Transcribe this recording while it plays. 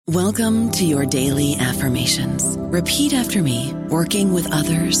Welcome to your daily affirmations. Repeat after me. Working with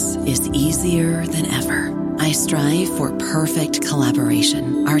others is easier than ever. I strive for perfect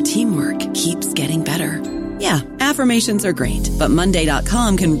collaboration. Our teamwork keeps getting better. Yeah, affirmations are great, but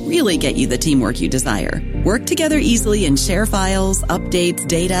Monday.com can really get you the teamwork you desire. Work together easily and share files, updates,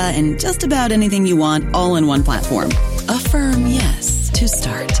 data, and just about anything you want all in one platform. Affirm yes to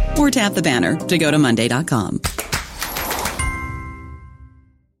start, or tap the banner to go to Monday.com.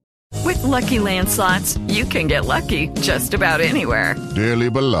 With Lucky Land Slots, you can get lucky just about anywhere. Dearly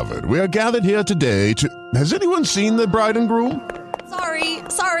beloved, we are gathered here today to... Has anyone seen the bride and groom?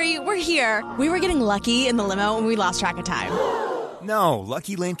 Sorry, we're here. We were getting lucky in the limo and we lost track of time. No,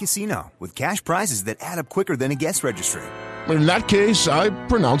 Lucky Land Casino, with cash prizes that add up quicker than a guest registry. In that case, I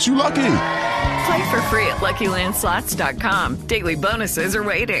pronounce you lucky. Play for free at LuckyLandSlots.com. Daily bonuses are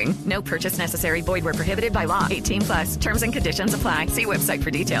waiting. No purchase necessary. Void where prohibited by law. 18+. Terms and conditions apply. See website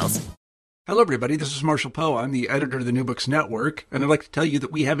for details. Hello, everybody. This is Marshall Poe. I'm the editor of the New Books Network, and I'd like to tell you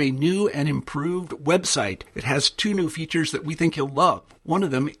that we have a new and improved website. It has 2 new features that we think you'll love. One of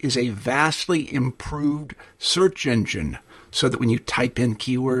them is a vastly improved search engine, so that when you type in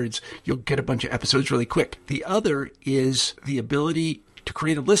keywords, you'll get a bunch of episodes really quick. The other is the ability to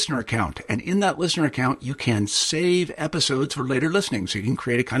create a listener account. And in that listener account, you can save episodes for later listening. So you can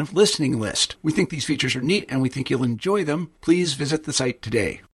create a kind of listening list. We think these features are neat and we think you'll enjoy them. Please visit the site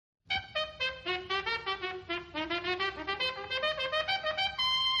today.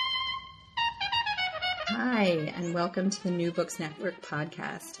 Hi, and welcome to the New Books Network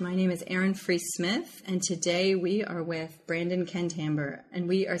podcast. My name is Erin Free-Smith, and today we are with Brandon Kentamber, and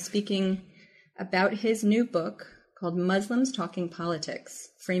we are speaking about his new book called Muslims Talking Politics,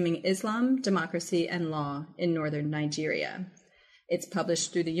 Framing Islam, Democracy, and Law in Northern Nigeria. It's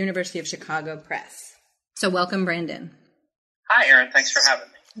published through the University of Chicago Press. So welcome, Brandon. Hi, Erin. Thanks for having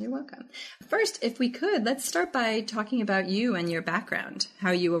me. You're welcome. First, if we could, let's start by talking about you and your background,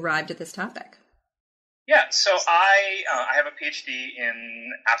 how you arrived at this topic. Yeah, so I have a PhD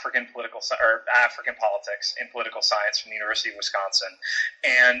in African politics in political science from the University of Wisconsin.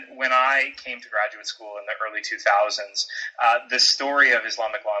 And when I came to graduate school in the early 2000s, the story of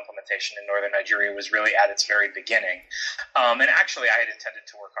Islamic law implementation in northern Nigeria was really at its very beginning. And actually, I had intended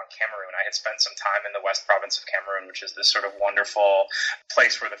to work on Cameroon. I had spent some time in the West Province of Cameroon, which is this sort of wonderful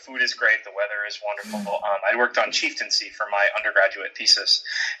place where the food is great, the weather is wonderful. I worked on chieftaincy for my undergraduate thesis.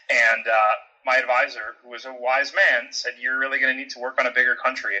 And my advisor, who was a wise man, said, you're really going to need to work on a bigger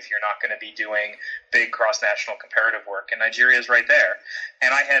country if you're not going to be doing big cross-national comparative work. And Nigeria is right there.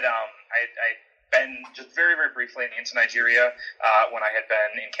 And I had been just very, very briefly into Nigeria when I had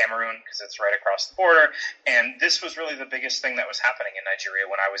been in Cameroon, because it's right across the border. And this was really the biggest thing that was happening in Nigeria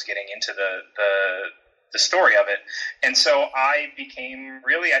when I was getting into the story of it. And so I became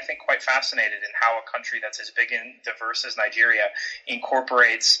really, I think, quite fascinated in how a country that's as big and diverse as Nigeria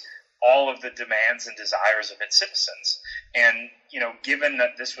incorporates all of the demands and desires of its citizens. And, given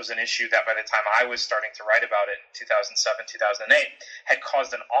that this was an issue that by the time I was starting to write about it in 2007, 2008, had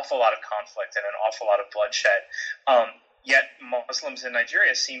caused an awful lot of conflict and an awful lot of bloodshed, yet Muslims in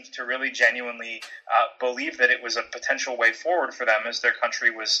Nigeria seemed to really genuinely believe that it was a potential way forward for them as their country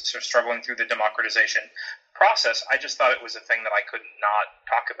was sort of struggling through the democratization process. I just thought it was a thing that I could not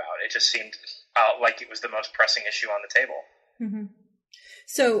talk about. It just seemed like it was the most pressing issue on the table. Mm-hmm.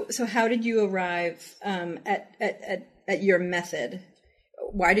 So how did you arrive at your method?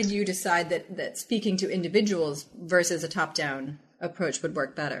 Why did you decide that speaking to individuals versus a top-down approach would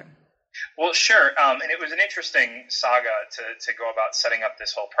work better? Well, sure. And it was an interesting saga to go about setting up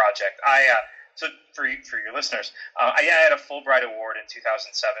this whole project. So for your listeners, I had a Fulbright Award in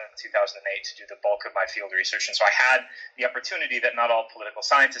 2007, 2008 to do the bulk of my field research. And so I had the opportunity that not all political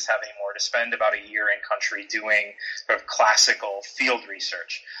scientists have anymore to spend about a year in country doing sort of classical field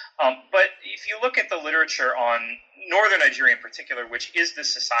research. But if you look at the literature on northern Nigeria in particular, which is this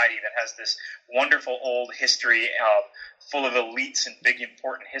society that has this wonderful old history full of elites and big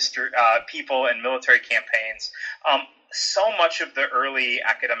important people and military campaigns, so much of the early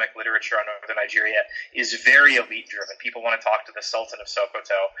academic literature on northern Nigeria is very elite-driven. People want to talk to the Sultan of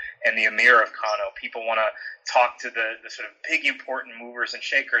Sokoto and the Emir of Kano. People want to talk to the sort of big, important movers and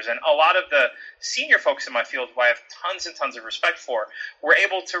shakers. And a lot of the senior folks in my field, who I have tons and tons of respect for, were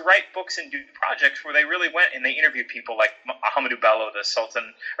able to write books and do projects where they really went and they interviewed people like Ahmadu Bello, the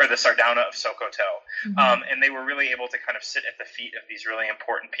Sultan or the Sardauna of Sokoto. Mm-hmm. And they were really able to kind of sit at the feet of these really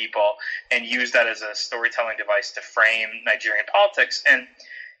important people and use that as a storytelling device to frame Nigerian politics. And,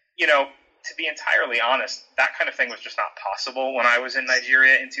 to be entirely honest, that kind of thing was just not possible when I was in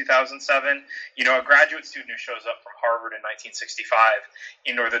Nigeria in 2007. A graduate student who shows up from Harvard in 1965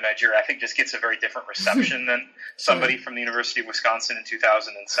 in northern Nigeria, I think just gets a very different reception than somebody from the University of Wisconsin in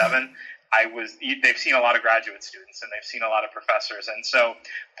 2007. They've seen a lot of graduate students and they've seen a lot of professors. And so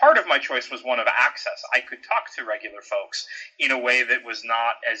part of my choice was one of access. I could talk to regular folks in a way that was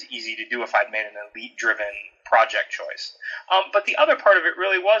not as easy to do if I'd made an elite-driven project choice. But the other part of it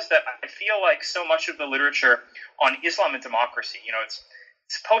really was that I feel like so much of the literature on Islam and democracy, it's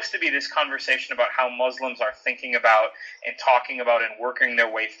supposed to be this conversation about how Muslims are thinking about and talking about and working their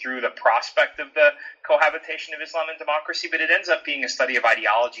way through the prospect of the cohabitation of Islam and democracy, but it ends up being a study of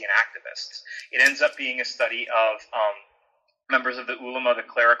ideology and activists. It ends up being a study of members of the ulama, the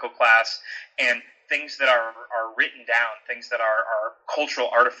clerical class, and things that are written down, things that are cultural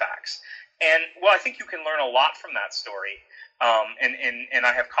artifacts. And, I think you can learn a lot from that story. And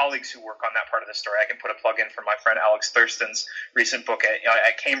I have colleagues who work on that part of the story. I can put a plug in for my friend Alex Thurston's recent book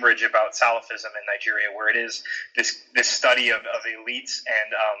at Cambridge about Salafism in Nigeria, where it is this study of elites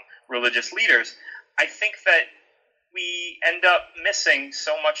and religious leaders. I think that we end up missing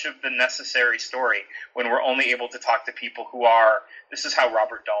so much of the necessary story when we're only able to talk to people who are, this is how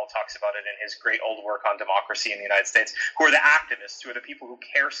Robert Dahl talks about it in his great old work on democracy in the United States, who are the activists, who are the people who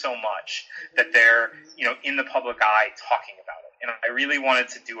care so much that they're, in the public eye talking about it. And I really wanted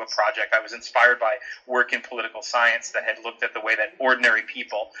to do a project. I was inspired by work in political science that had looked at the way that ordinary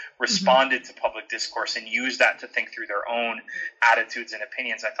people responded to public discourse and used that to think through their own attitudes and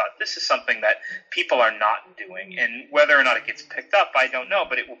opinions. I thought this is something that people are not doing. And whether or not it gets picked up, I don't know,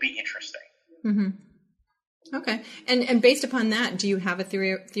 but it will be interesting. Mm-hmm. Okay. And based upon that, do you have a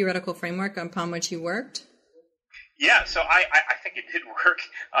theoretical framework upon which you worked? Yeah, so I think it did work,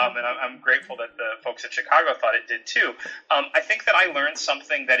 and I'm grateful that the folks at Chicago thought it did too. I think that I learned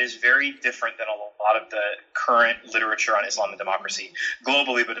something that is very different than a lot of the current literature on Islam and democracy,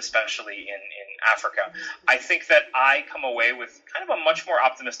 globally, but especially in Africa. I think that I come away with kind of a much more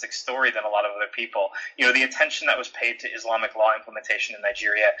optimistic story than a lot of other people. The attention that was paid to Islamic law implementation in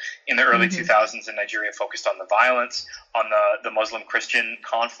Nigeria in the early 2000s in Nigeria focused on the violence, on the Muslim-Christian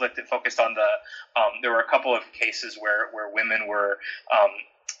conflict. It focused on there were a couple of cases where women were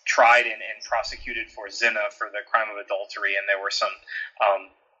tried and prosecuted for zina, for the crime of adultery, and there were some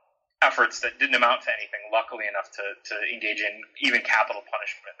efforts that didn't amount to anything, luckily enough to engage in even capital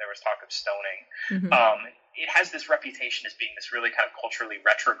punishment. There was talk of stoning. It has this reputation as being this really kind of culturally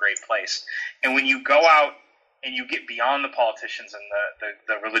retrograde place. And when you go out and you get beyond the politicians and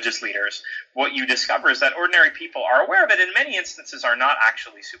the religious leaders, what you discover is that ordinary people are aware of it, in many instances are not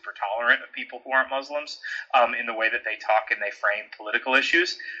actually super tolerant of people who aren't Muslims in the way that they talk and they frame political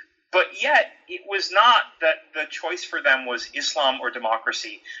issues. But yet, it was not that the choice for them was Islam or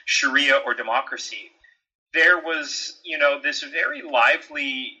democracy, Sharia or democracy. There was, this very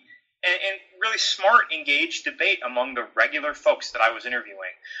lively and really smart, engaged debate among the regular folks that I was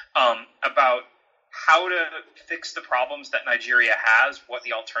interviewing about how to fix the problems that Nigeria has, what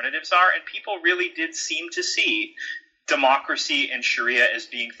the alternatives are, and people really did seem to see democracy and Sharia as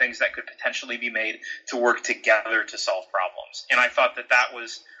being things that could potentially be made to work together to solve problems. And I thought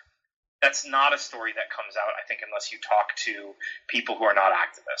that's not a story that comes out, I think, unless you talk to people who are not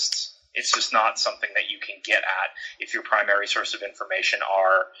activists. It's just not something that you can get at if your primary source of information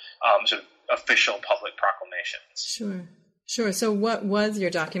are sort of official public proclamations. Sure. So what was your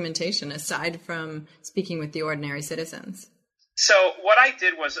documentation aside from speaking with the ordinary citizens? So what I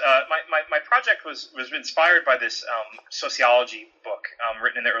did was my project was inspired by this sociology book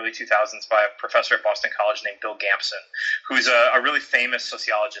written in the early 2000s by a professor at Boston College named Bill Gampson, who's a really famous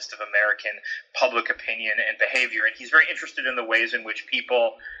sociologist of American public opinion and behavior. And he's very interested in the ways in which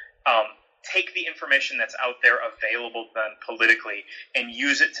people take the information that's out there available to them politically and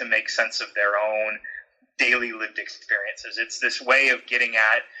use it to make sense of their own daily lived experiences. It's this way of getting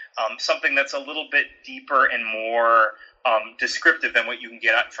at something that's a little bit deeper and more descriptive than what you can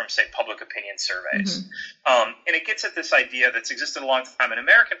get at from, say, public opinion surveys. And it gets at this idea that's existed a long time in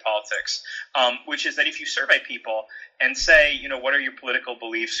American politics, which is that if you survey people and say, what are your political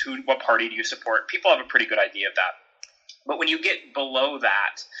beliefs, what party do you support, people have a pretty good idea of that. But when you get below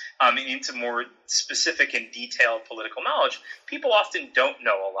that and into more specific and detailed political knowledge, people often don't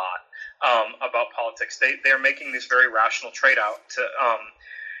know a lot about politics. They're making this very rational trade-out to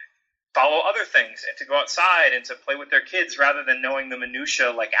follow other things and to go outside and to play with their kids rather than knowing the minutia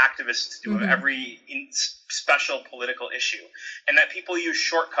like activists do of every special political issue. And that people use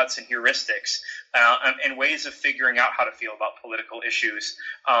shortcuts and heuristics and ways of figuring out how to feel about political issues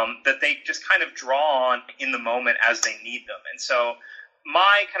that they just kind of draw on in the moment as they need them. And so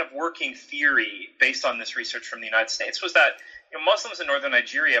my kind of working theory based on this research from the United States was that Muslims in northern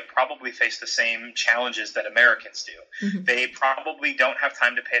Nigeria probably face the same challenges that Americans do. Mm-hmm. They probably don't have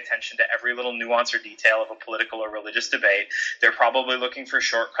time to pay attention to every little nuance or detail of a political or religious debate. They're probably looking for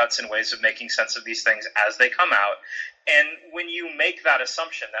shortcuts and ways of making sense of these things as they come out. And when you make that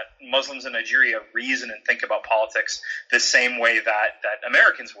assumption that Muslims in Nigeria reason and think about politics the same way that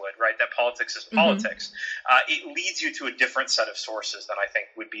Americans would, right, that politics is politics, it leads you to a different set of sources than I think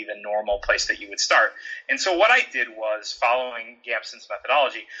would be the normal place that you would start. And so what I did was, following Gamson's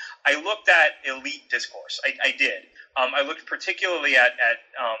methodology, I looked at elite discourse. I did. I looked particularly at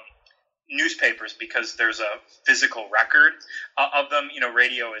newspapers because there's a physical record of them.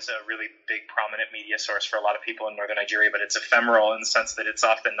 Radio is a really big, prominent media source for a lot of people in northern Nigeria, but it's ephemeral in the sense that it's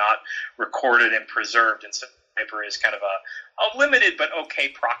often not recorded and preserved. And so paper is kind of a limited but okay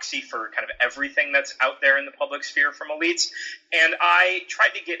proxy for kind of everything that's out there in the public sphere from elites. And I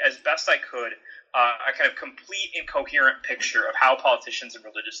tried to get, as best I could, a kind of complete and coherent picture of how politicians and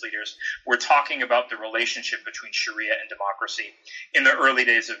religious leaders were talking about the relationship between Sharia and democracy in the early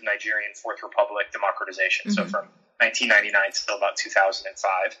days of Nigerian Fourth Republic democratization, so from 1999 till about 2005.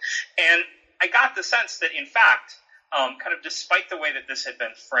 And I got the sense that, in fact, kind of despite the way that this had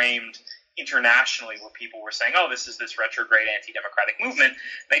been framed internationally, where people were saying, this is this retrograde anti-democratic movement,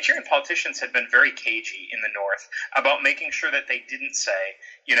 Nigerian politicians had been very cagey in the North about making sure that they didn't say,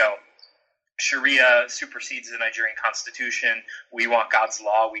 Sharia supersedes the Nigerian constitution. We want God's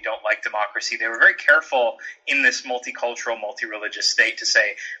law. We don't like democracy. They were very careful in this multicultural, multi-religious state to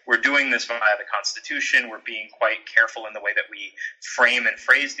say, we're doing this via the constitution. We're being quite careful in the way that we frame and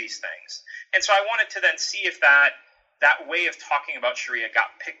phrase these things. And so I wanted to then see if that way of talking about Sharia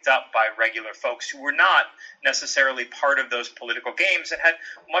got picked up by regular folks who were not necessarily part of those political games and had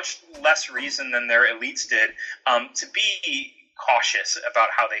much less reason than their elites did to be cautious about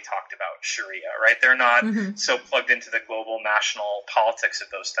how they talked about Sharia, right? They're not so plugged into the global national politics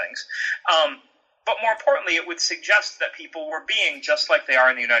of those things. But more importantly, it would suggest that people were being, just like they are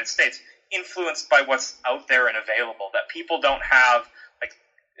in the United States, influenced by what's out there and available, that people don't have, like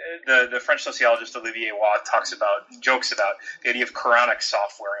the French sociologist Olivier Waugh jokes about the idea of Quranic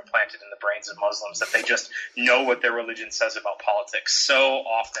software implanted in the brains of Muslims, that they just know what their religion says about politics. So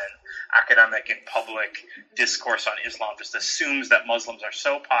often, academic and public discourse on Islam just assumes that Muslims are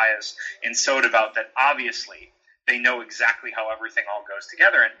so pious and so devout that obviously they know exactly how everything all goes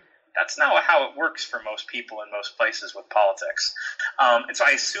together. And that's not how it works for most people in most places with politics. And so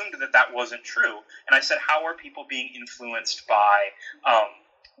I assumed that wasn't true. And I said, how are people being influenced by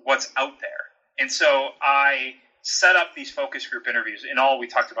what's out there? And so I set up these focus group interviews. In all, we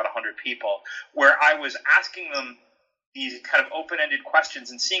talked about 100 people, where I was asking them these kind of open-ended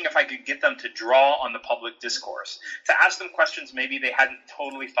questions and seeing if I could get them to draw on the public discourse, to ask them questions maybe they hadn't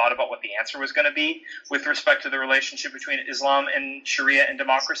totally thought about what the answer was going to be with respect to the relationship between Islam and Sharia and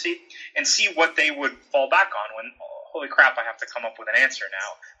democracy, and see what they would fall back on when, holy crap, I have to come up with an answer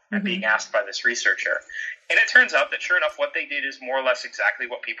now. I'm being asked by this researcher. And it turns out that, sure enough, what they did is more or less exactly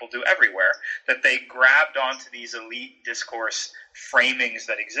what people do everywhere, that they grabbed onto these elite discourse framings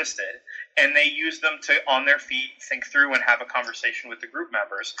that existed, and they used them to, on their feet, think through and have a conversation with the group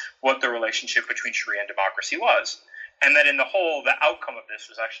members what the relationship between Sharia and democracy was. And that in the whole, the outcome of this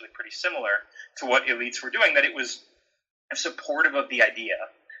was actually pretty similar to what elites were doing, that it was supportive of the idea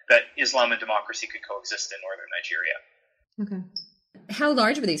that Islam and democracy could coexist in northern Nigeria. Okay. How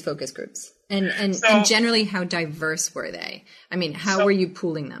large were these focus groups? And generally, how diverse were they? I mean, how were you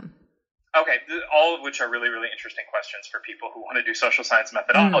pooling them? Okay, all of which are really, really interesting questions for people who want to do social science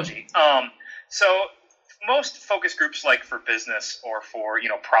methodology. So most focus groups, like for business or for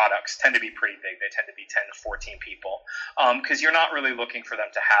products, tend to be pretty big. They tend to be 10 to 14 people because you're not really looking for them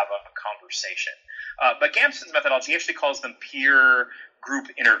to have a conversation. But Gamson's methodology actually calls them peer group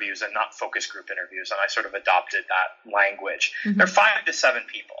interviews and not focus group interviews, and I sort of adopted that language. They're 5 to 7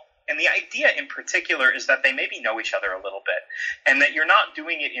 people. And the idea in particular is that they maybe know each other a little bit, and that you're not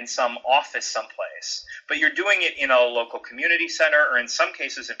doing it in some office someplace, but you're doing it in a local community center or in some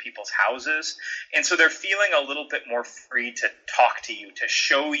cases in people's houses. And so they're feeling a little bit more free to talk to you, to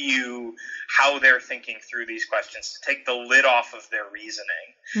show you how they're thinking through these questions, to take the lid off of their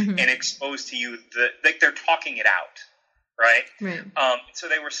reasoning and expose to you like they're talking it out. Right? So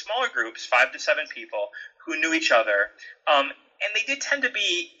they were smaller groups, 5 to 7 people who knew each other. And they did tend to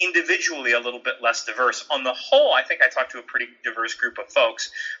be individually a little bit less diverse. On the whole, I think I talked to a pretty diverse group of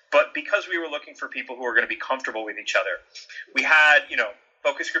folks. But because we were looking for people who were going to be comfortable with each other, we had,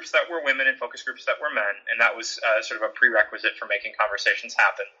 focus groups that were women and focus groups that were men, and that was sort of a prerequisite for making conversations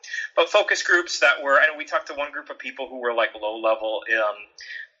happen. But focus groups that were, and we talked to one group of people who were like low-level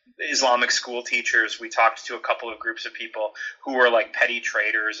Islamic school teachers. We talked to a couple of groups of people who were like petty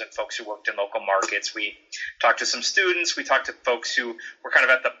traders and folks who worked in local markets. We talked to some students. We talked to folks who were kind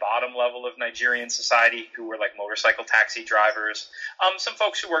of at the bottom level of Nigerian society, who were like motorcycle taxi drivers, some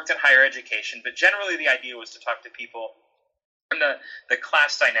folks who worked in higher education. But generally the idea was to talk to people, and the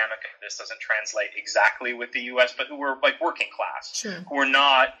class dynamic of this doesn't translate exactly with the U.S., but who were like working class, Sure. who were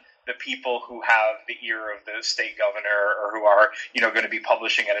not the people who have the ear of the state governor or who are, going to be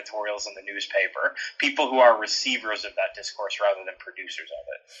publishing editorials in the newspaper, people who are receivers of that discourse rather than producers of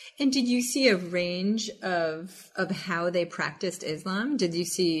it. And did you see a range of how they practiced Islam? Did you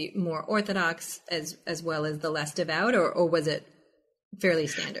see more Orthodox as well as the less devout, or was it fairly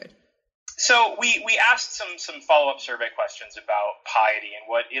standard? So we asked some follow-up survey questions about piety and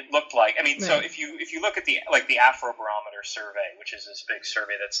what it looked like. I mean, Right. So if you look at the Afrobarometer survey, which is this big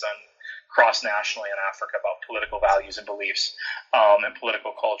survey that's done cross-nationally in Africa about political values and beliefs and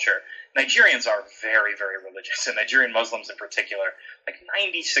political culture, Nigerians are very, very religious, and Nigerian Muslims in particular. Like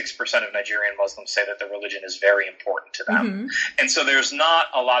 96% of Nigerian Muslims say that their religion is very important to them. Mm-hmm. And so there's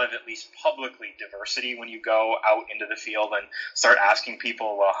not a lot of, at least publicly, diversity when you go out into the field and start asking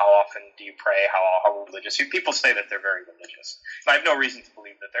people, well, how often do you pray? How religious? People say that they're very religious. And I have no reason to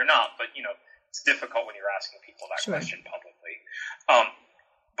believe that they're not, but, it's difficult when you're asking people that Sure. question publicly.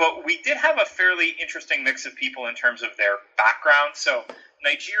 But we did have a fairly interesting mix of people in terms of their background. So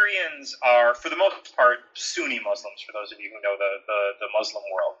Nigerians are, for the most part, Sunni Muslims, for those of you who know the Muslim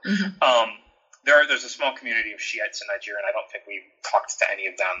world. Mm-hmm. There's a small community of Shiites in Nigeria, and I don't think we talked to any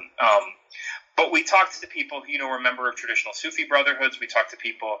of them. But we talked to people who, were a member of traditional Sufi brotherhoods. We talked to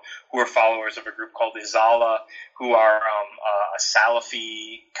people who are followers of a group called Izala, who are a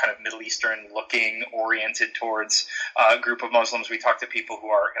Salafi, kind of Middle Eastern-looking, oriented towards a group of Muslims. We talked to people who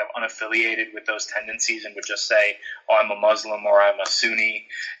are kind of unaffiliated with those tendencies and would just say, oh, I'm a Muslim or I'm a Sunni.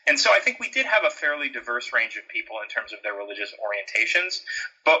 And so I think we did have a fairly diverse range of people in terms of their religious orientations.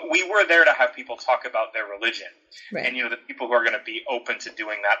 But we were there to have people talk about their religion. Right. And, the people who are going to be open to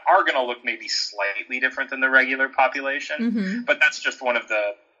doing that are going to look maybe slightly different than the regular population. Mm-hmm. But that's just one of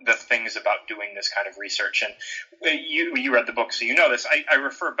the things about doing this kind of research. And you read the book, so you know this. I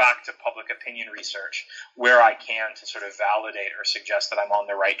refer back to public opinion research where I can to sort of validate or suggest that I'm on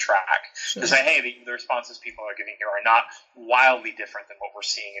the right track. Sure. To say, hey, the responses people are giving here are not wildly different than what we're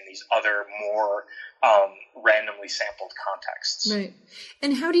seeing in these other more randomly sampled contexts. Right.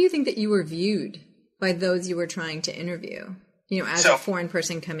 And how do you think that you were viewed by those you were trying to interview, as a foreign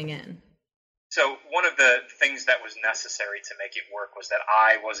person coming in? So one of the things that was necessary to make it work was that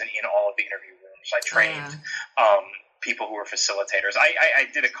I wasn't in all of the interview rooms. I trained people who were facilitators. I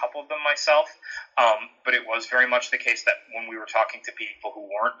did a couple of them myself, but it was very much the case that when we were talking to people who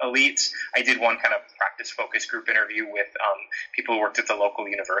weren't elites, I did one kind of practice focus group interview with people who worked at the local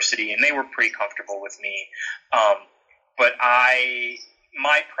university, and they were pretty comfortable with me. But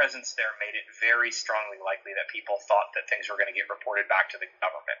my presence there made it very strongly likely that people thought that things were going to get reported back to the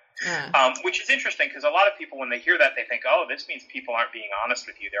government, which is interesting because a lot of people, when they hear that, they think, oh, this means people aren't being honest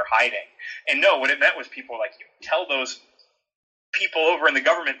with you, they're hiding. And no, what it meant was people were like, you tell those people over in the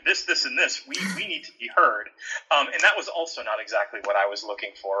government this, and this. We need to be heard. And that was also not exactly what I was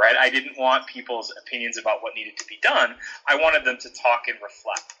looking for, right? I didn't want people's opinions about what needed to be done. I wanted them to talk and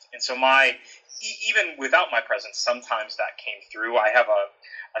reflect. And so even without my presence, sometimes that came through. I have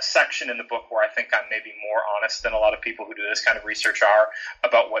a section in the book where I think I'm maybe more honest than a lot of people who do this kind of research are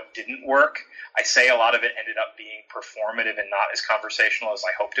about what didn't work. I say a lot of it ended up being performative and not as conversational as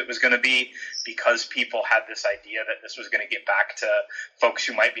I hoped it was going to be, because people had this idea that this was going to get back to folks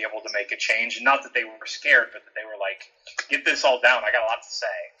who might be able to make a change. Not that they were scared, but that they were like, get this all down. I got a lot to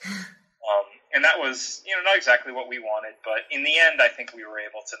say. And that was, not exactly what we wanted, but in the end, I think we were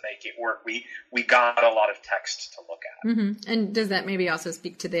able to make it work. We got a lot of text to look at. Mm-hmm. And does that maybe also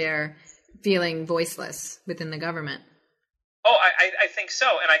speak to their feeling voiceless within the government? Oh, I think so.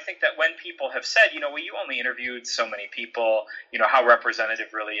 And I think that when people have said, well, you only interviewed so many people, how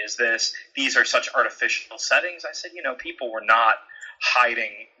representative really is this? These are such artificial settings. I said, people were not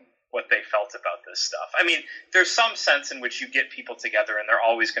hiding what they felt about this stuff. I mean, there's some sense in which you get people together and they're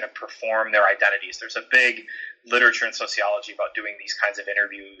always going to perform their identities. There's a big literature in sociology about doing these kinds of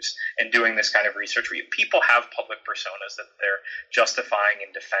interviews and doing this kind of research where people have public personas that they're justifying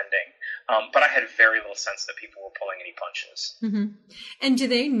and defending. But I had very little sense that people were pulling any punches. Mm-hmm. And do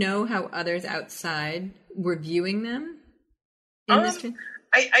they know how others outside were viewing them in this?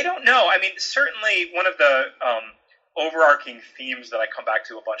 I don't know. I mean, certainly one of the overarching themes that I come back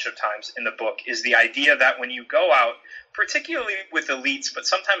to a bunch of times in the book is the idea that when you go out, particularly with elites, but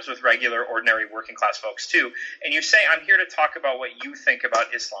sometimes with regular, ordinary working class folks too, and you say, I'm here to talk about what you think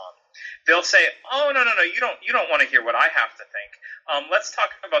about Islam, they'll say, oh, no, you don't want to hear what I have to think. Let's talk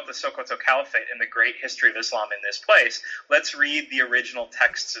about the Sokoto Caliphate and the great history of Islam in this place. Let's read the original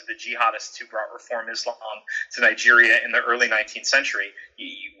texts of the jihadists who brought Reform Islam to Nigeria in the early 19th century.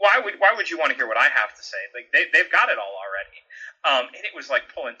 Why would you want to hear what I have to say? Like they've got it all already. And it was like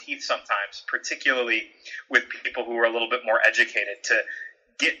pulling teeth sometimes, particularly with people who were a little bit more educated, to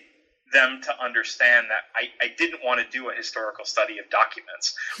get them to understand that I didn't want to do a historical study of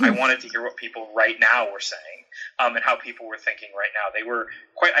documents. I wanted to hear what people right now were saying, and how people were thinking right now. They were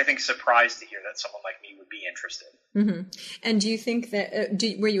quite, I think, surprised to hear that someone like me would be interested. Mm-hmm. And do you think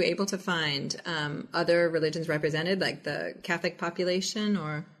that, were you able to find other religions represented, like the Catholic population,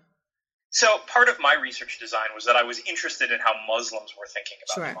 or? So part of my research design was that I was interested in how Muslims were thinking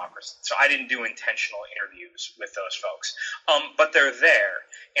about democracy. So I didn't do intentional interviews with those folks, but they're there,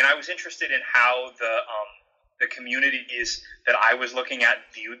 and I was interested in how the communities that I was looking at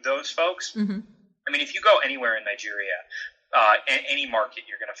viewed those folks. Mm-hmm. I mean, if you go anywhere in Nigeria, any market,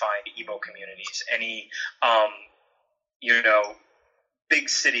 you're going to find Igbo communities. Any big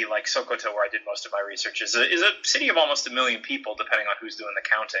city like Sokoto, where I did most of my research, is a city of almost 1 million people, depending on who's doing the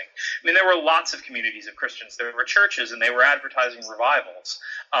counting. I mean, there were lots of communities of Christians. There were churches, and they were advertising revivals.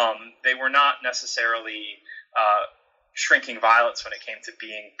 They were not necessarily shrinking violets when it came to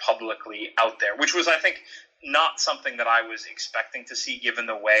being publicly out there, which was, I think, not something that I was expecting to see, given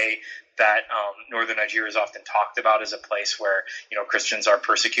the way that northern Nigeria is often talked about as a place where Christians are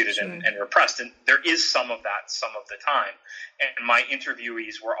persecuted and repressed, and there is some of that some of the time. And my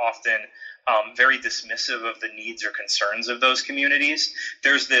interviewees were often very dismissive of the needs or concerns of those communities.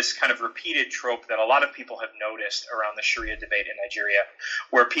 There's this kind of repeated trope that a lot of people have noticed around the Sharia debate in Nigeria,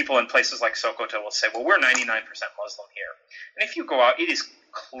 where people in places like Sokoto will say, well, we're 99% Muslim here. And if you go out, it is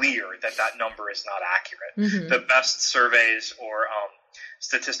clear that that number is not accurate. Mm-hmm. The best surveys or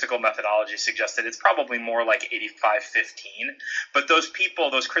statistical methodology suggest that it's probably more like 85-15. But those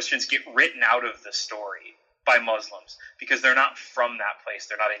people, those Christians, get written out of the story by Muslims because they're not from that place.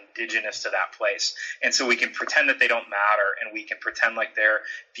 They're not indigenous to that place. And so we can pretend that they don't matter, and we can pretend like their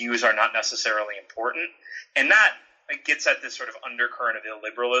views are not necessarily important. And that gets at this sort of undercurrent of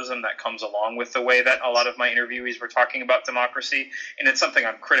illiberalism that comes along with the way that a lot of my interviewees were talking about democracy. And it's something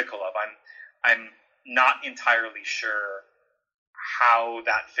I'm critical of. I'm not entirely sure how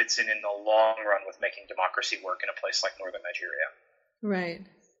that fits in the long run with making democracy work in a place like northern Nigeria. Right.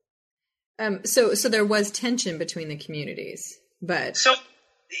 So there was tension between the communities, but so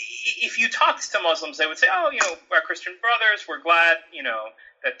if you talked to Muslims, they would say, "Oh, our Christian brothers, we're glad,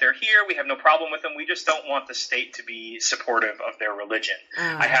 that they're here. We have no problem with them. We just don't want the state to be supportive of their religion."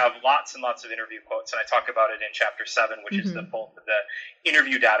 I have lots and lots of interview quotes, and I talk about it in Chapter 7, which is the bulk of the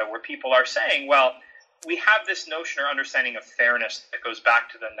interview data, where people are saying, well, we have this notion or understanding of fairness that goes back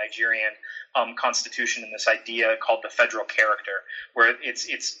to the Nigerian constitution and this idea called the federal character, where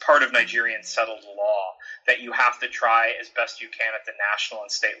it's part of Nigerian settled law that you have to try as best you can at the national and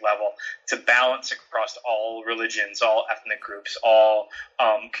state level to balance across all religions, all ethnic groups, all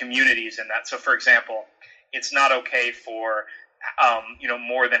communities in that. So, for example, it's not okay for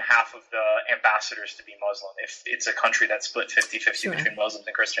more than half of the ambassadors to be Muslim. If it's a country that's split 50-50 between Muslims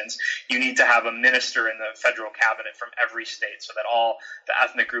and Christians, you need to have a minister in the federal cabinet from every state so that all the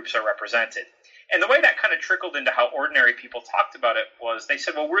ethnic groups are represented. And the way that kind of trickled into how ordinary people talked about it was they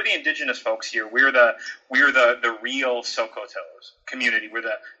said, well, we're the indigenous folks here. We're the real Sokoto's community. We're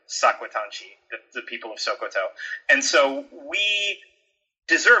the Sakwatanchi, the people of Sokoto. And so we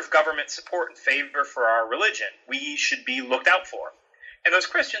deserve government support and favor for our religion. We should be looked out for. And those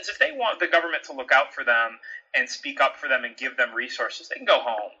Christians, if they want the government to look out for them and speak up for them and give them resources, they can go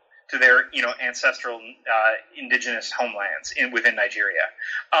home to their ancestral indigenous homelands within Nigeria.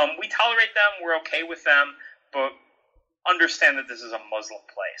 We tolerate them, we're okay with them, but understand that this is a Muslim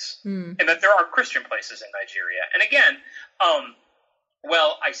place and that there are Christian places in Nigeria. And again,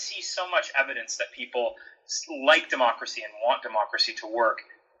 I see so much evidence that people like democracy and want democracy to work.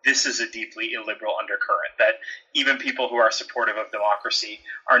 This is a deeply illiberal undercurrent that even people who are supportive of democracy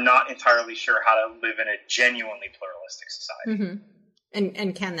are not entirely sure how to live in a genuinely pluralistic society. Mm-hmm.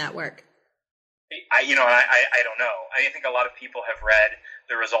 And can that work? I don't know. I think a lot of people have read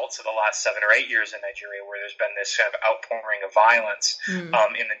the results of the last 7 or 8 years in Nigeria, where there's been this kind of outpouring of violence in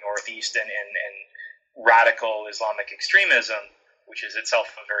the Northeast and radical Islamic extremism, which is itself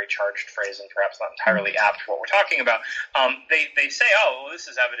a very charged phrase and perhaps not entirely apt for what we're talking about, they say, oh, well,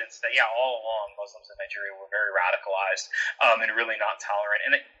 this is evidence that, yeah, all along Muslims in Nigeria were very radicalized and really not tolerant.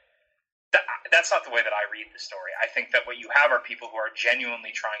 And that's not the way that I read the story. I think that what you have are people who are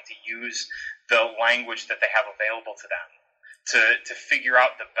genuinely trying to use the language that they have available to them to figure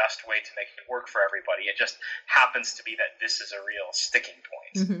out the best way to make it work for everybody. It just happens to be that this is a real sticking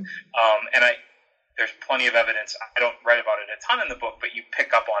point. And there's plenty of evidence. I don't write about it a ton in the book, but you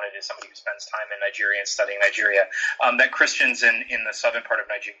pick up on it as somebody who spends time in Nigeria and studying Nigeria, that Christians in the southern part of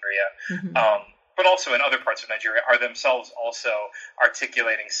Nigeria, but also in other parts of Nigeria, are themselves also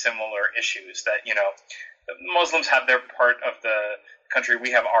articulating similar issues that, Muslims have their part of the country,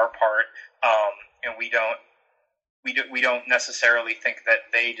 we have our part, and we don't necessarily think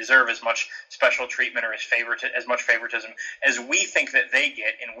that they deserve as much special treatment or as much favoritism as we think that they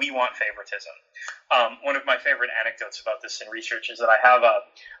get, and we want favoritism. One of my favorite anecdotes about this in research is that I have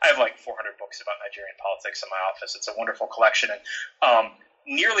like 400 books about Nigerian politics in my office. It's a wonderful collection, and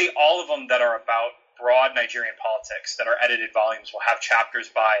nearly all of them that are about broad Nigerian politics that are edited volumes will have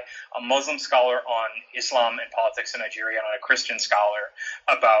chapters by a Muslim scholar on Islam and politics in Nigeria and a Christian scholar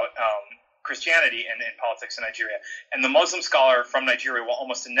about Christianity and politics in Nigeria. And the Muslim scholar from Nigeria will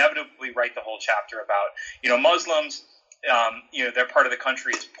almost inevitably write the whole chapter about, Muslims, their part of the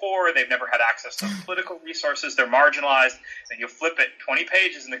country is poor, they've never had access to political resources, they're marginalized. And you'll flip it 20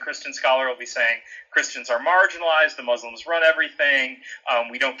 pages and the Christian scholar will be saying, Christians are marginalized, the Muslims run everything,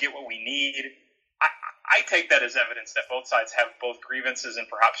 we don't get what we need. I take that as evidence that both sides have both grievances and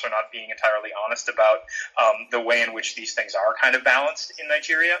perhaps are not being entirely honest about the way in which these things are kind of balanced in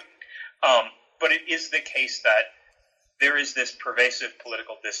Nigeria. But it is the case that there is this pervasive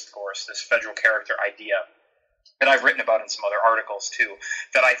political discourse, this federal character idea that I've written about in some other articles too,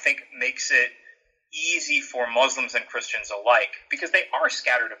 that I think makes it easy for Muslims and Christians alike, because they are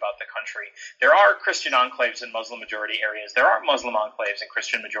scattered about the country. There are Christian enclaves in Muslim-majority areas. There are Muslim enclaves in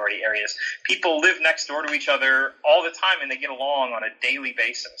Christian-majority areas. People live next door to each other all the time, and they get along on a daily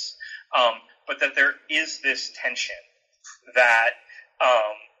basis. But that there is this tension that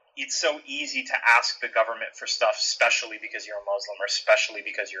it's so easy to ask the government for stuff, especially because you're a Muslim or especially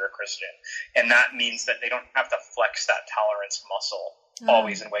because you're a Christian. And that means that they don't have to flex that tolerance muscle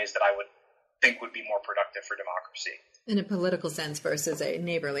always in ways that I would think would be more productive for democracy. In a political sense versus a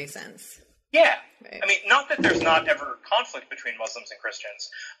neighborly sense. Yeah. Right. I mean, not that there's not ever conflict between Muslims and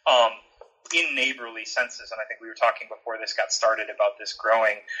Christians in neighborly senses. And I think we were talking before this got started about this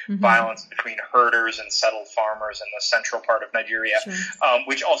growing violence between herders and settled farmers in the central part of Nigeria,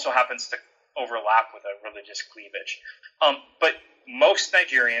 which also happens to overlap with a religious cleavage. But most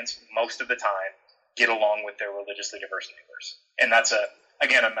Nigerians, most of the time, get along with their religiously diverse neighbors. And that's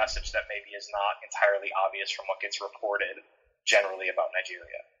again, a message that maybe is not entirely obvious from what gets reported generally about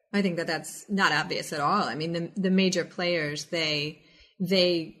Nigeria. I think that that's not obvious at all. I mean, the major players, they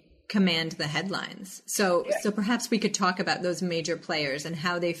command the headlines. So perhaps we could talk about those major players and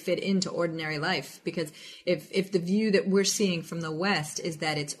how they fit into ordinary life. Because if the view that we're seeing from the West is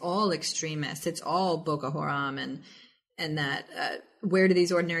that it's all extremists, it's all Boko Haram, and that where do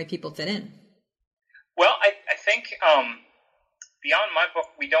these ordinary people fit in? Well, I think beyond my book,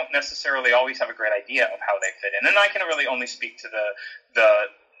 we don't necessarily always have a great idea of how they fit in. And I can really only speak to the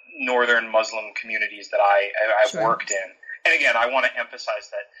northern Muslim communities that I've worked in. And again, I want to emphasize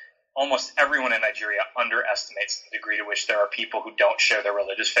that almost everyone in Nigeria underestimates the degree to which there are people who don't share their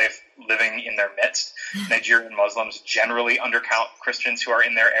religious faith living in their midst. Nigerian Muslims generally undercount Christians who are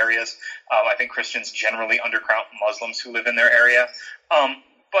in their areas. I think Christians generally undercount Muslims who live in their area.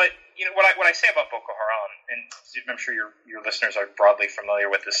 But what I say about Boko Haram, and I'm sure your listeners are broadly familiar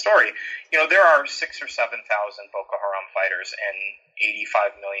with this story, there are 6,000 or 7,000 Boko Haram fighters and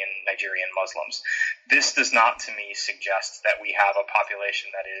 85 million Nigerian Muslims. This does not, to me, suggest that we have a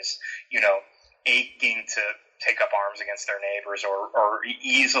population that is, aching to take up arms against their neighbors or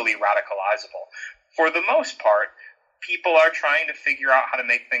easily radicalizable. For the most part, people are trying to figure out how to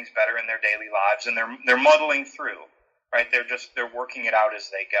make things better in their daily lives, and they're muddling through. Right, they're working it out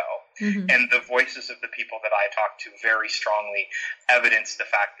as they go, and the voices of the people that I talk to very strongly evidence the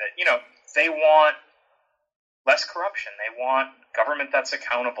fact that they want less corruption, they want government that's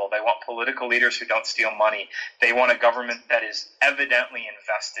accountable, they want political leaders who don't steal money, they want a government that is evidently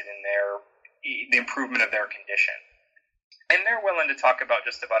invested in the improvement of their condition, and they're willing to talk about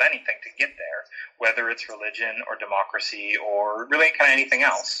just about anything to get there, whether it's religion or democracy or really kind of anything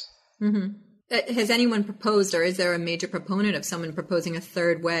else. Has anyone proposed, or is there a major proponent of someone proposing a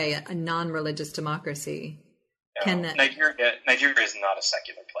third way, a non-religious democracy? Nigeria is not a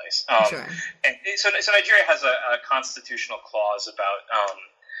secular place. Sure. And so Nigeria has a constitutional clause about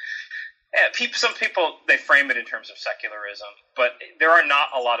some people, they frame it in terms of secularism, but there are not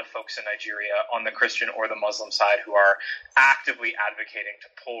a lot of folks in Nigeria on the Christian or the Muslim side who are actively advocating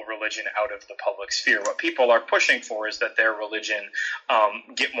to pull religion out of the public sphere. What people are pushing for is that their religion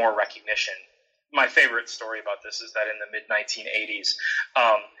get more recognition. My favorite story about this is that in the mid-1980s,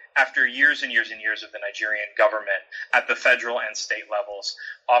 after years and years and years of the Nigerian government at the federal and state levels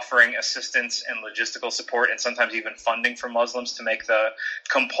offering assistance and logistical support and sometimes even funding for Muslims to make the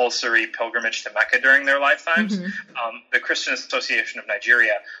compulsory pilgrimage to Mecca during their lifetimes, the Christian Association of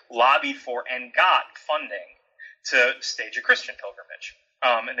Nigeria lobbied for and got funding to stage a Christian pilgrimage.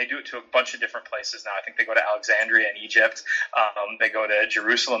 And they do it to a bunch of different places now. I think they go to Alexandria in Egypt. They go to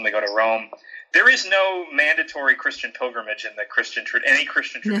Jerusalem. They go to Rome. There is no mandatory Christian pilgrimage in the any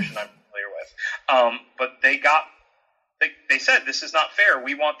Christian tradition I'm familiar with. But they said, this is not fair.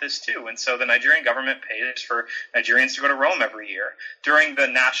 We want this too. And so the Nigerian government pays for Nigerians to go to Rome every year during the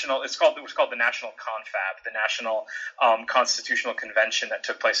it was called the National Confab, the National Constitutional Convention that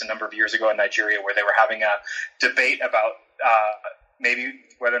took place a number of years ago in Nigeria, where they were having a debate about maybe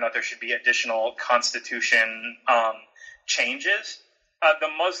whether or not there should be additional constitution changes. The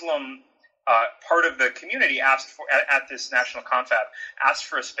Muslim part of the community asked for, at this national confab, asked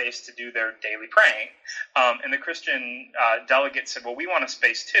for a space to do their daily praying. And the Christian delegates said, well, we want a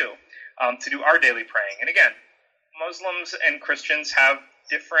space too, to do our daily praying. And again, Muslims and Christians have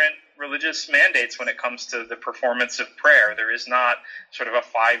different religious mandates when it comes to the performance of prayer. There is not sort of a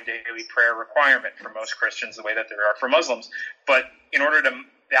 5 daily prayer requirement for most Christians the way that there are for Muslims. But in order to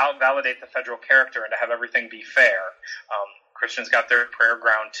validate the federal character and to have everything be fair, Christians got their prayer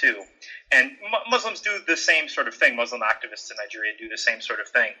ground too. And Muslims do the same sort of thing. Muslim activists in Nigeria do the same sort of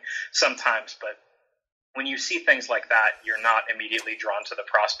thing sometimes, but when you see things like that, you're not immediately drawn to the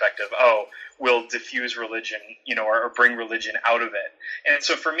prospect of, we'll diffuse religion, or bring religion out of it. And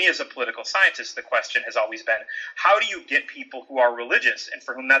so for me as a political scientist, the question has always been, how do you get people who are religious and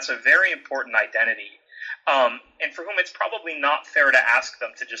for whom that's a very important identity, and for whom it's probably not fair to ask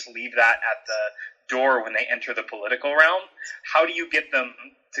them to just leave that at the door when they enter the political realm? How do you get them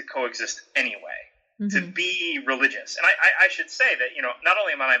to coexist anyway? To be religious. And I should say that, not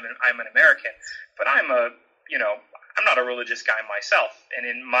only am I'm an American, but I'm not a religious guy myself. And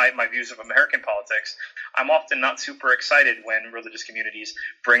in my views of American politics, I'm often not super excited when religious communities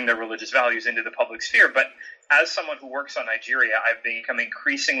bring their religious values into the public sphere. But as someone who works on Nigeria, I've become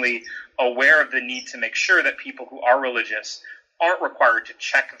increasingly aware of the need to make sure that people who are religious aren't required to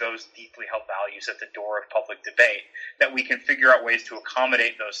check those deeply held values at the door of public debate, that we can figure out ways to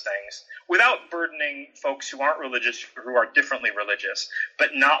accommodate those things without burdening folks who aren't religious or who are differently religious, but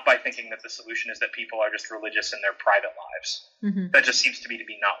not by thinking that the solution is that people are just religious in their private lives. That just seems to me to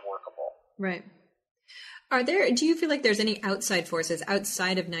be not workable. Right. Do you feel like there's any outside forces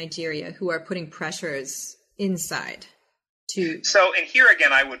outside of Nigeria who are putting pressures inside? So, and here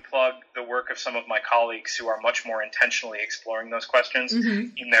again, I would plug the work of some of my colleagues who are much more intentionally exploring those questions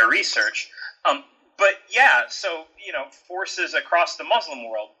in their research. But yeah, so, forces across the Muslim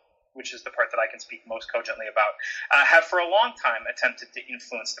world, which is the part that I can speak most cogently about, have for a long time attempted to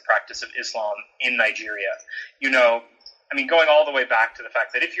influence the practice of Islam in Nigeria. Going all the way back to the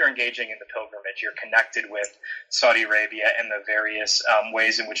fact that if you're engaging in the pilgrimage, you're connected with Saudi Arabia and the various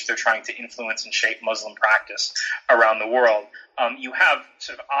ways in which they're trying to influence and shape Muslim practice around the world. You have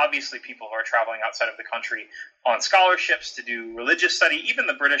sort of obviously people who are traveling outside of the country on scholarships to do religious study. Even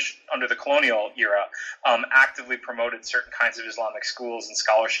the British under the colonial era actively promoted certain kinds of Islamic schools and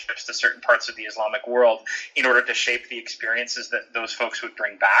scholarships to certain parts of the Islamic world in order to shape the experiences that those folks would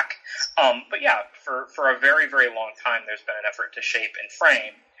bring back. But yeah, for a very, very long time, there's been an effort to shape and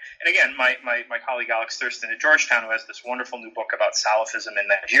frame. And again, my colleague Alex Thurston at Georgetown, who has this wonderful new book about Salafism in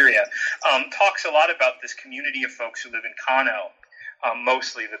Nigeria, talks a lot about this community of folks who live in Kano,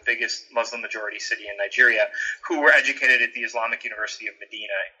 mostly the biggest Muslim majority city in Nigeria, who were educated at the Islamic University of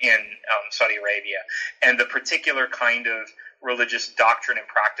Medina in Saudi Arabia, and the particular kind of religious doctrine and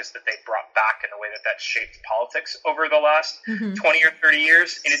practice that they brought back and the way that shaped politics over the last 20 or 30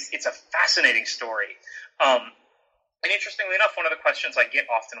 years. And it's a fascinating story. And interestingly enough, one of the questions I get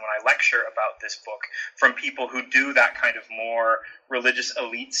often when I lecture about this book from people who do that kind of more religious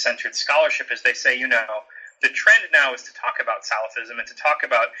elite-centered scholarship is they say, the trend now is to talk about Salafism and to talk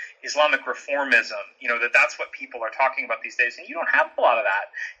about Islamic reformism, that's what people are talking about these days. And you don't have a lot of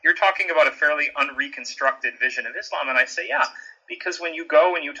that. You're talking about a fairly unreconstructed vision of Islam. And I say, yeah, because when you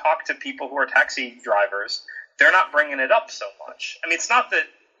go and you talk to people who are taxi drivers, they're not bringing it up so much. I mean, it's not that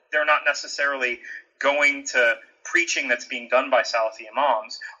they're not necessarily going to preaching that's being done by Salafi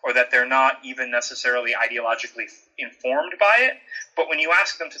imams, or that they're not even necessarily ideologically informed by it. But when you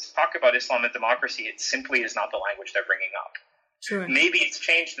ask them to talk about Islam and democracy, it simply is not the language they're bringing up. Sure. Maybe it's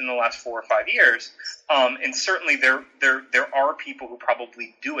changed in the last 4 or 5 years, and certainly there are people who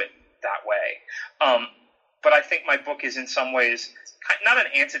probably do it that way. But I think my book is in some ways not an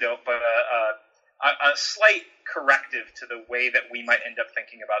antidote, but a slight corrective to the way that we might end up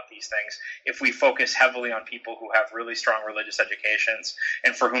thinking about these things if we focus heavily on people who have really strong religious educations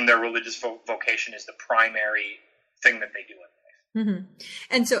and for whom their religious vocation is the primary thing that they do in life. Mm-hmm.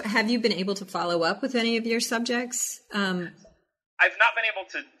 And so have you been able to follow up with any of your subjects? I've not been able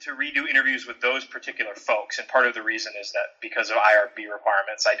to redo interviews with those particular folks, and part of the reason is that because of IRB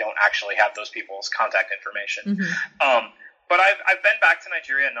requirements, I don't actually have those people's contact information. Mm-hmm. But I've been back to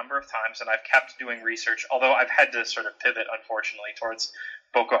Nigeria a number of times, and I've kept doing research, although I've had to sort of pivot, unfortunately, towards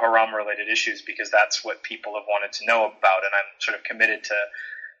Boko Haram-related issues because that's what people have wanted to know about, and I'm sort of committed to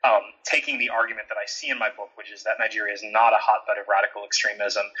taking the argument that I see in my book, which is that Nigeria is not a hotbed of radical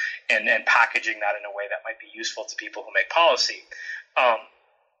extremism, and packaging that in a way that might be useful to people who make policy. I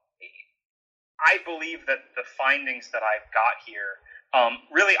believe that the findings that I've got here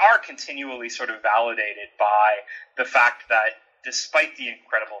really are continually sort of validated by the fact that despite the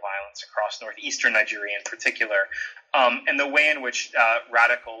incredible violence across northeastern Nigeria in particular, and the way in which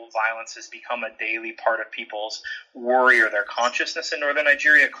radical violence has become a daily part of people's worry or their consciousness in northern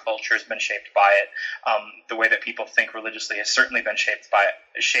Nigeria, culture has been shaped by it. The way that people think religiously has certainly been shaped by it.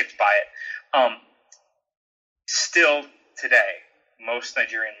 Still today, most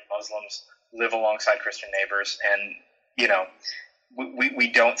Nigerian Muslims live alongside Christian neighbors, and we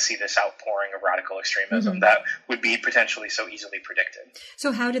don't see this outpouring of radical extremism that would be potentially so easily predicted.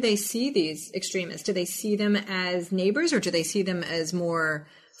 So how do they see these extremists? Do they see them as neighbors, or do they see them as more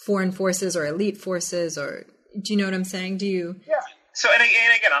foreign forces or elite forces? Or do you know what I'm saying? Yeah. So, and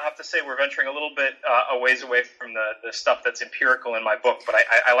again, I'll have to say we're venturing a little bit a ways away from the stuff that's empirical in my book, but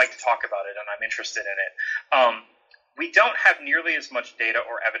I like to talk about it, and I'm interested in it. We don't have nearly as much data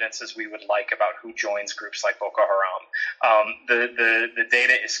or evidence as we would like about who joins groups like Boko Haram. The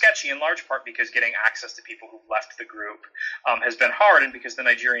data is sketchy in large part because getting access to people who've left the group has been hard, and because the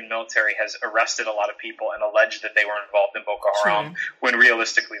Nigerian military has arrested a lot of people and alleged that they were involved in Boko Haram when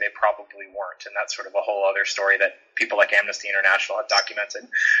realistically they probably weren't. And that's sort of a whole other story that people like Amnesty International have documented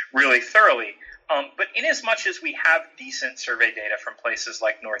really thoroughly. But in as much as we have decent survey data from places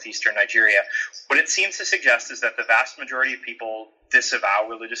like northeastern Nigeria, what it seems to suggest is that the vast majority of people disavow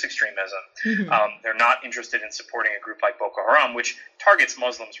religious extremism. They're not interested in supporting a group like Boko Haram, which targets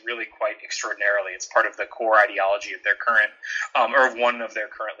Muslims really quite extraordinarily. It's part of the core ideology of their current, or of one of their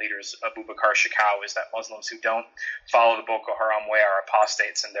current leaders, Abubakar Shekau, is that Muslims who don't follow the Boko Haram way are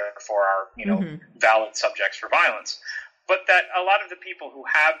apostates and therefore are, valid subjects for violence. But that a lot of the people who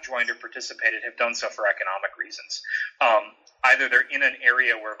have joined or participated have done so for economic reasons. Either they're in an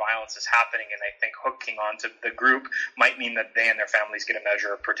area where violence is happening and they think hooking onto the group might mean that they and their families get a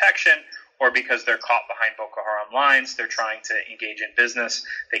measure of protection, or because they're caught behind Boko Haram lines, they're trying to engage in business,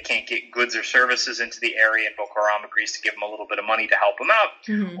 they can't get goods or services into the area, and Boko Haram agrees to give them a little bit of money to help them out,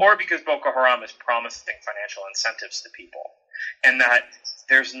 or because Boko Haram is promising financial incentives to people. And that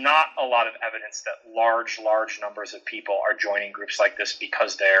there's not a lot of evidence that large numbers of people are joining groups like this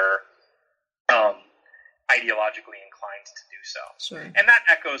because they're ideologically inclined to do so. Sure. And that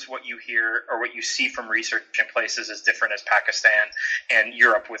echoes what you hear or what you see from research in places as different as Pakistan and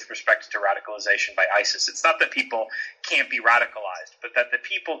Europe with respect to radicalization by ISIS. It's not that people can't be radicalized, but that the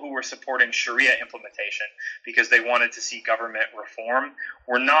people who were supporting Sharia implementation because they wanted to see government reform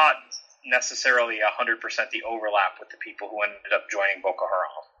were not necessarily 100% the overlap with the people who ended up joining Boko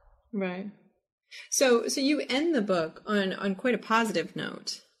Haram. Right. So you end the book on quite a positive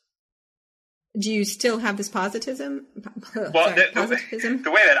note. Do you still have this positivism? Well, positivism?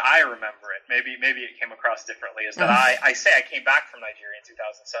 The way that I remember it, maybe it came across differently, is that I say I came back from Nigeria in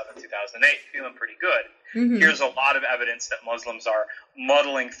 2007, 2008, feeling pretty good. Here's a lot of evidence that Muslims are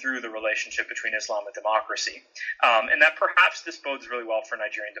muddling through the relationship between Islam and democracy, and that perhaps this bodes really well for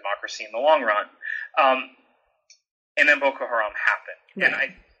Nigerian democracy in the long run. And then Boko Haram happened. Right.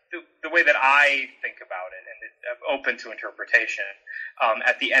 And the way that I think about it, and I'm open to interpretation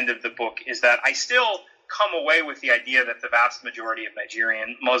at the end of the book, is that I still come away with the idea that the vast majority of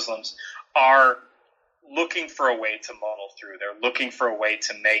Nigerian Muslims are looking for a way to muddle through. They're looking for a way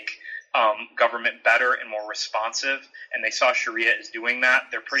to make government better and more responsive, and they saw Sharia as doing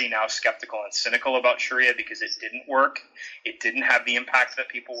that. They're pretty now skeptical and cynical about Sharia because it didn't work. It didn't have the impact that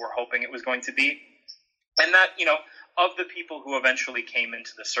people were hoping it was going to be. And that, of the people who eventually came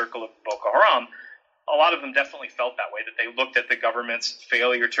into the circle of Boko Haram, a lot of them definitely felt that way, that they looked at the government's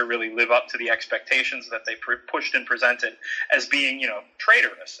failure to really live up to the expectations that they pushed and presented as being,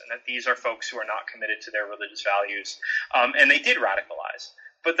 traitorous, and that these are folks who are not committed to their religious values. And they did radicalize.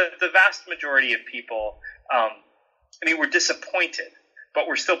 But the vast majority of people, were disappointed, but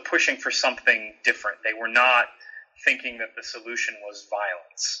were still pushing for something different. They were not thinking that the solution was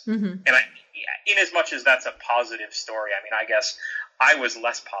violence. Mm-hmm. And in as much as that's a positive story, I guess I was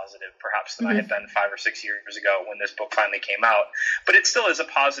less positive perhaps than I had been 5 or 6 years ago when this book finally came out. But it still is a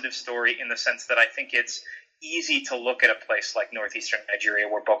positive story in the sense that I think it's easy to look at a place like northeastern Nigeria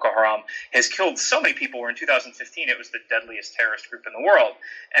where Boko Haram has killed so many people, where in 2015 it was the deadliest terrorist group in the world,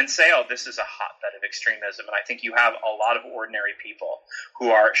 and say, oh, this is a hotbed of extremism. And I think you have a lot of ordinary people who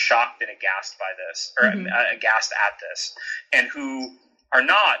are shocked and aghast by this, or aghast at this, and who are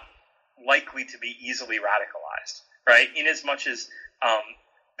not likely to be easily radicalized, right? In as much as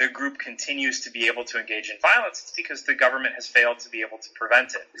the group continues to be able to engage in violence, it's because the government has failed to be able to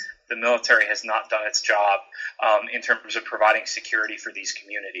prevent it. The military has not done its job in terms of providing security for these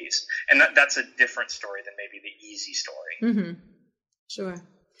communities. And that's a different story than maybe the easy story. Mm-hmm. Sure.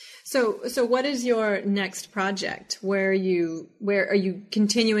 So what is your next project? Where are you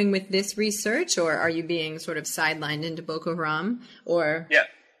continuing with this research, or are you being sort of sidelined into Boko Haram? Or yeah.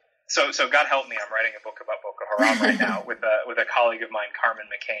 So God help me, I'm writing a book about Boko Haram right now with a colleague of mine, Carmen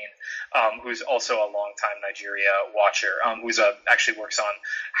McCain, who's also a longtime Nigeria watcher, who's actually works on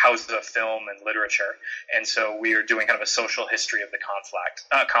houses of film and literature. And so we are doing kind of a social history of the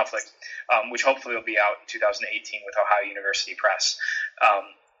conflict, which hopefully will be out in 2018 with Ohio University Press.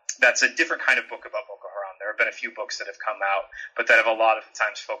 That's a different kind of book about Boko Haram. There have been a few books that have come out, but that have a lot of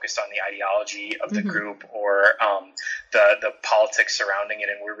times focused on the ideology of the group or the politics surrounding it.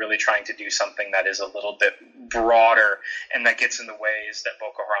 And we're really trying to do something that is a little bit broader and that gets in the ways that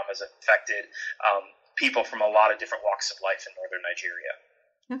Boko Haram has affected people from a lot of different walks of life in northern Nigeria.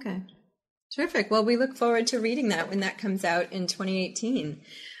 Okay. Terrific. Well, we look forward to reading that when that comes out in 2018.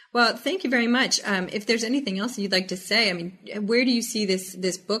 Well, thank you very much. If there's anything else you'd like to say, where do you see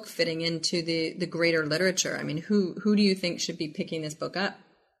this book fitting into the greater literature? Who do you think should be picking this book up?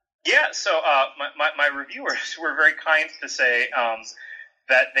 Yeah, so my reviewers were very kind to say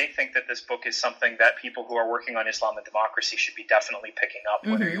that they think that this book is something that people who are working on Islam and democracy should be definitely picking up,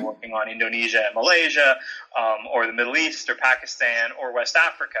 whether you're working on Indonesia and Malaysia, or the Middle East or Pakistan or West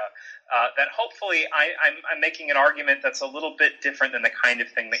Africa. That hopefully I'm making an argument that's a little bit different than the kind of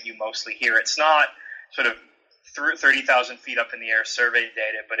thing that you mostly hear. It's not sort of 30,000 feet up in the air survey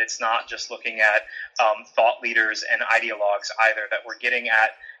data, but it's not just looking at thought leaders and ideologues either, that we're getting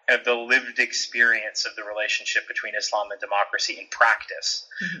at the lived experience of the relationship between Islam and democracy in practice.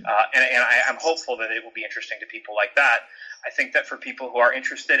 And I'm hopeful that it will be interesting to people like that. I think that for people who are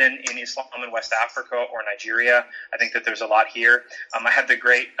interested in Islam in West Africa or Nigeria, I think that there's a lot here. I had the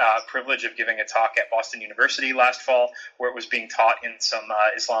great privilege of giving a talk at Boston University last fall, where it was being taught in some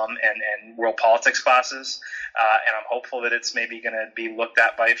Islam and world politics classes. And I'm hopeful that it's maybe going to be looked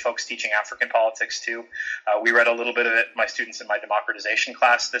at by folks teaching African politics too. We read a little bit of it, my students in my democratization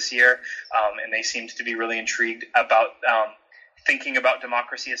class this year, and they seemed to be really intrigued about thinking about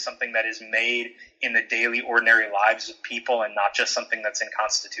democracy as something that is made in the daily, ordinary lives of people and not just something that's in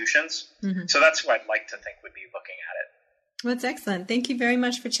constitutions. So that's what I'd like to think would be looking at it. Well, that's excellent. Thank you very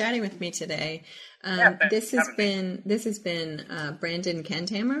much for chatting with me today. This has been Brandon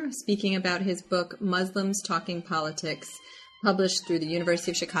Kenthamber speaking about his book, Muslims Talking Politics, published through the University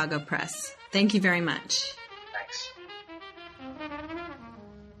of Chicago Press. Thank you very much. Thanks.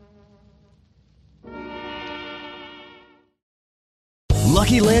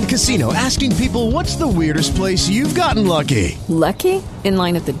 Lucky Land Casino, asking people, what's the weirdest place you've gotten lucky? Lucky? In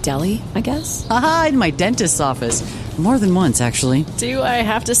line at the deli, I guess? Aha, in my dentist's office. More than once, actually. Do I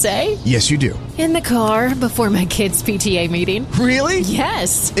have to say? Yes, you do. In the car before my kids' PTA meeting. Really?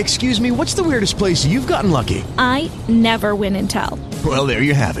 Yes. Excuse me, what's the weirdest place you've gotten lucky? I never win and tell. Well, there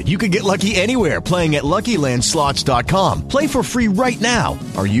you have it. You can get lucky anywhere, playing at LuckyLandSlots.com. Play for free right now.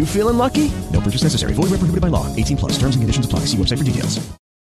 Are you feeling lucky? No purchase necessary. Void where prohibited by law. 18+. Terms and conditions apply. See website for details.